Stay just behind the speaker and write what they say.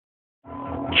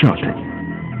charting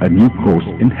a new course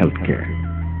in healthcare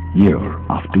year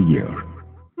after year.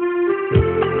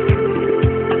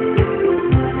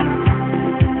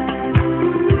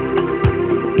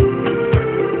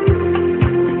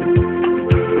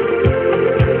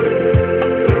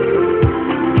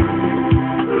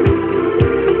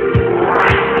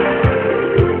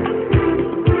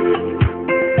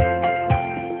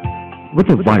 With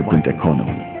a vibrant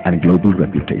economy and global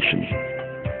reputation,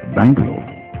 Bangalore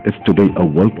is today a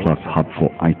world-class hub for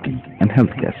IT and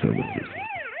healthcare services.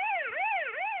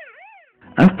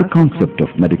 As the concept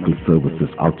of medical services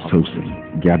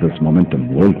outsourcing gathers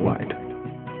momentum worldwide,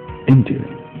 India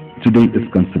today is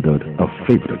considered a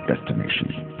favorite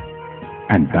destination,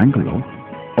 and Bangalore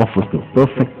offers the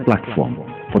perfect platform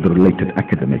for the related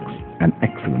academics and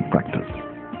excellent practice.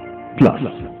 Plus,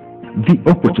 the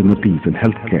opportunities in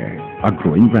healthcare are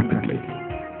growing rapidly.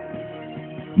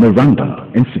 Miranda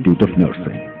Institute of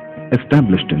Nursing,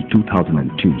 established in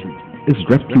 2002, is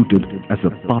reputed as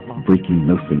a path-breaking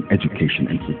nursing education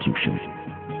institution.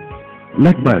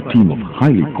 Led by a team of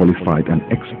highly qualified and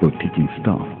expert teaching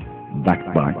staff,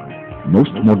 backed by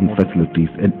most modern facilities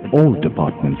in all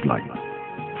departments like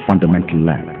Fundamental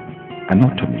Lab,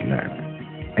 Anatomy Lab,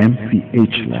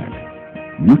 MCH Lab,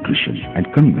 Nutrition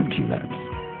and Community Labs.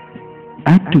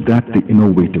 Add to that the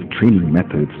innovative training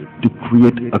methods to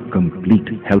create a complete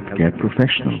healthcare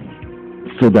professional,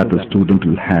 so that the student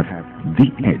will have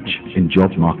the edge in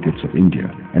job markets of India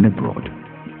and abroad.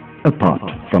 Apart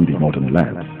from the modern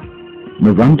labs,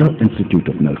 Miranda Institute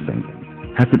of Nursing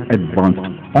has an advanced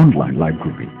online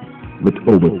library with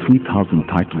over 3,000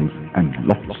 titles and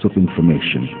lots of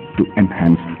information to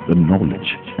enhance the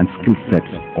knowledge and skill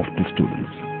sets of the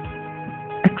students.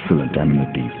 Excellent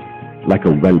amenities like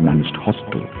a well-managed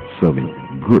hospital serving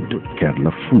good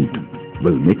Kerala food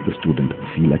will make the student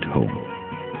feel at home.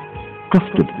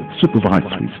 Trusted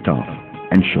supervisory staff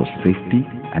ensures safety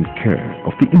and care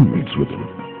of the inmates within.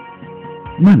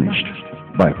 Managed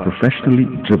by a professionally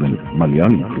driven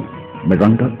Malayali group,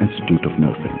 Miranda Institute of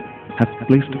Nursing has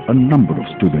placed a number of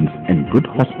students in good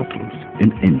hospitals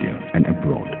in India and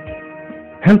abroad.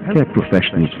 Healthcare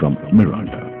professionals from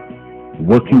Miranda,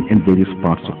 working in various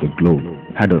parts of the globe,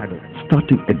 had a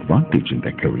starting advantage in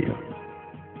their career.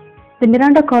 The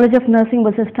Miranda College of Nursing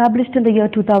was established in the year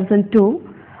 2002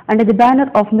 under the banner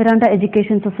of Miranda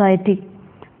Education Society.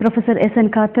 Professor S.N.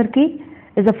 Kartarki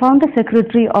is the founder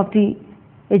secretary of the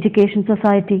Education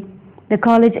Society. The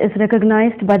college is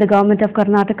recognized by the Government of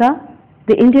Karnataka,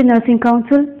 the Indian Nursing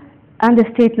Council and the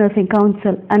State Nursing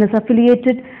Council, and is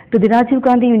affiliated to the Rajiv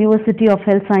Gandhi University of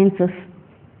Health Sciences.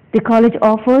 The college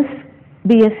offers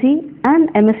BSc and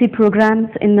MSc programs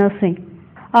in nursing.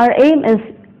 Our aim is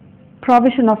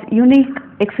provision of unique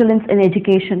excellence in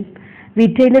education. We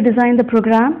tailor design the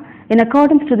program in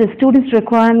accordance to the students'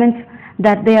 requirements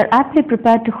that they are aptly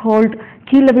prepared to hold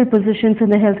key level positions in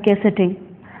the healthcare setting.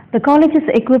 The college is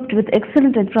equipped with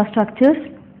excellent infrastructures.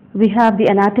 We have the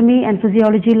anatomy and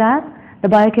physiology lab, the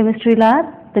biochemistry lab,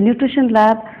 the nutrition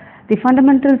lab, the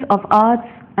fundamentals of arts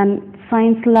and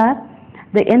science lab,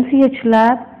 the MCH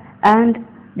lab, and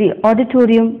the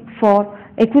auditorium for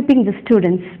equipping the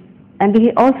students. And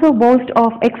we also boast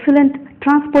of excellent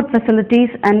transport facilities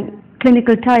and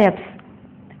clinical tie-ups.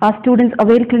 Our students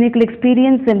avail clinical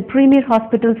experience in premier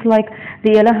hospitals like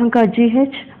the Yelahanka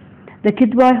GH, the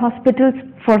Kidwai hospitals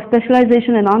for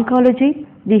specialization in oncology,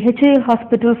 the HAL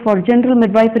hospital for general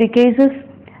midwifery cases,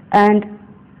 and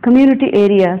community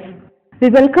areas. We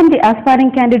welcome the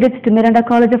aspiring candidates to Miranda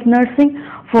College of Nursing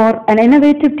for an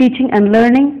innovative teaching and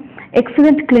learning,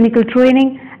 excellent clinical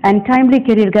training, and timely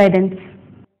career guidance.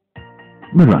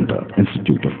 Miranda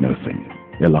Institute of Nursing,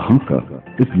 Yelahanka,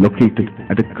 is located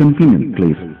at a convenient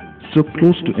place so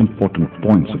close to important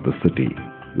points of the city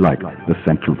like the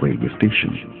Central Railway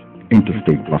Station,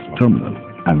 Interstate Bus Terminal,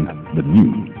 and the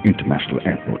new International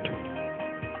Airport.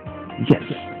 Yes,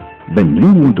 when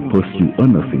you want to pursue a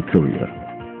nursing career,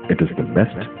 it is the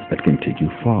best that can take you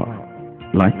far,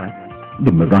 like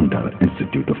the Miranda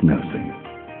Institute of Nursing.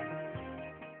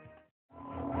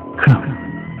 Come,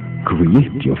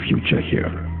 create your future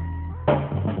here.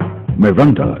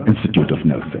 Miranda Institute of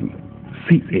Nursing,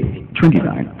 CA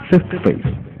 29, 5th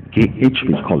Phase, KHV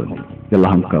Colony,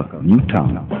 Yelahanka, New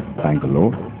Town,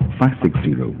 Bangalore,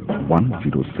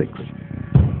 560106.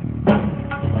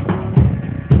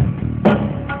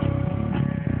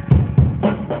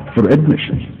 For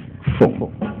admissions,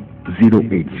 phone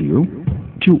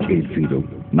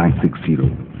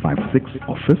 080-280-96056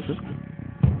 office,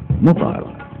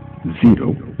 mobile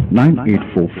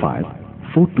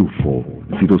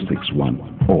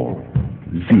 09845-424-061 or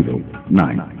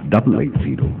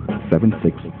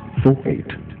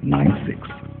 09880-7648.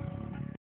 96.